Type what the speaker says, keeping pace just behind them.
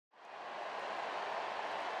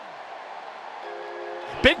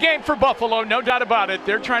Big game for Buffalo, no doubt about it.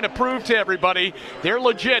 They're trying to prove to everybody they're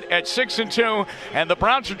legit at 6-2, and the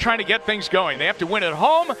Browns are trying to get things going. They have to win at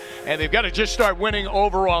home, and they've got to just start winning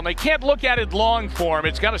overall. And they can't look at it long form.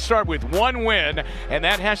 It's got to start with one win, and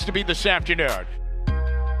that has to be this afternoon.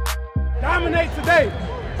 Dominate today.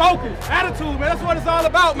 Focus, attitude, man. That's what it's all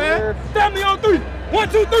about, man. Family on three. 1,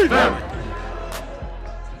 2, 3.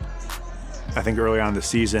 I think early on in the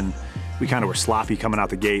season, we kind of were sloppy coming out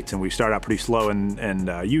the gates, and we started out pretty slow.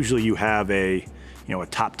 And usually you have a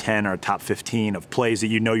top 10 or a top 15 of plays that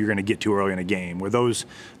you know you're going to get to early in a game, where those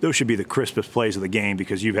should be the crispest plays of the game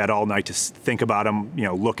because you've had all night to think about them,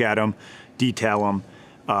 look at them, detail them.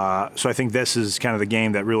 So I think this is kind of the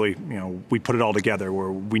game that really, we put it all together,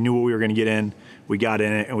 where we knew what we were going to get in, we got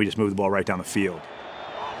in it, and we just moved the ball right down the field.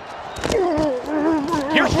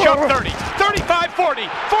 Here's Chubb 30, 35, 40,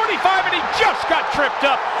 45, and he just got tripped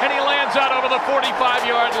up, and he lands out over the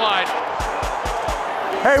 45-yard line.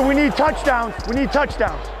 Hey, we need touchdowns. We need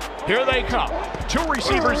touchdowns. Here they come. Two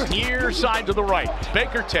receivers near side to the right.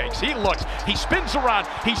 Baker takes, he looks, he spins around,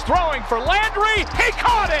 he's throwing for Landry, he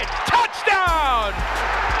caught it! Touchdown!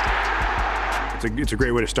 It's a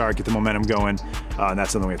great way to start, get the momentum going, and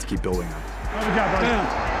that's something we have to keep building on. Good job, buddy.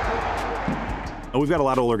 We've got a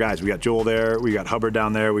lot of older guys. We got Joel there, we got Hubbard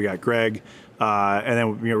down there, we got Greg, and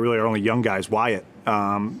then really our only young guys, Wyatt.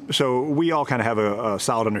 So we all kind of have a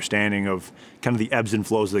solid understanding of kind of the ebbs and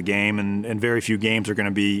flows of the game, and very few games are going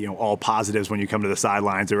to be all positives when you come to the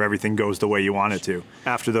sidelines or everything goes the way you want it to.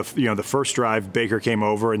 After the first drive, Baker came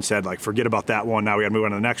over and said, like, forget about that one. Now we got to move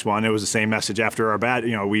on to the next one. It was the same message after our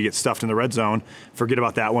we get stuffed in the red zone. Forget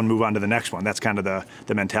about that one. Move on to the next one. That's kind of the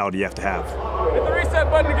mentality you have to have. Hit the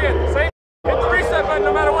reset button again. Hit the reset button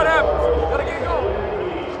no matter what happens. Gotta get going.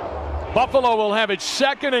 Buffalo will have its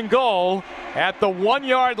 2nd and goal at the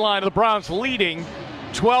 1-yard line. The Browns leading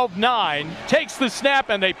 12-9. Takes the snap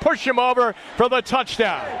and they push him over for the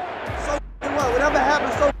touchdown. So what? Whatever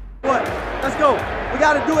happens, so what? Let's go. We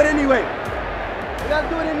got to do it anyway. We got to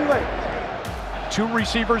do it anyway. 2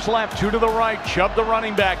 receivers left, 2 to the right. Chubb the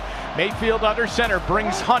running back. Mayfield under center,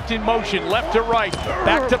 brings Hunt in motion, left to right,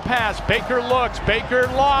 back to pass. Baker looks, Baker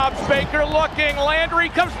lobs, Baker looking, Landry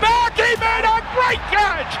comes back, he made a great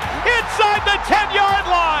catch inside the 10-yard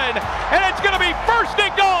line, and it's going to be 1st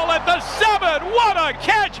and goal at the 7. What a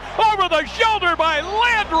catch over the shoulder by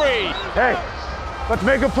Landry. Hey, let's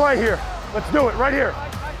make a play here. Let's do it right here.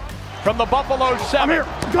 From the Buffalo 7,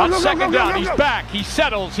 on 2nd down, he's back, he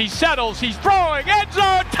settles, he's throwing, end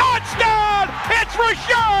zone, touchdown! It's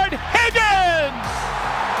Rashard Higgins!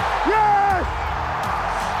 Yes!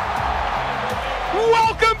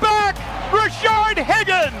 Welcome back, Rashard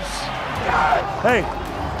Higgins! Hey,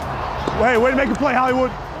 way to make a play, Hollywood.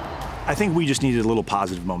 I think we just needed a little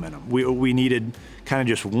positive momentum. We needed kind of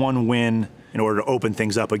just one win in order to open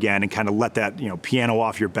things up again and kind of let that piano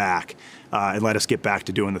off your back and let us get back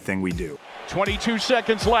to doing the thing we do. 22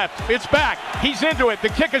 seconds left. It's back. He's into it. The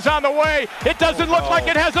kick is on the way. It doesn't look like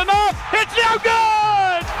it has enough. It's no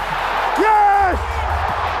good! Yes!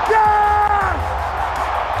 Yes!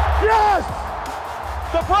 Yes!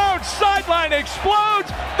 The Browns sideline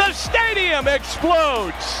explodes. The stadium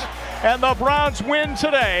explodes. And the Browns win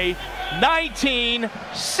today,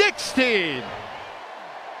 19-16.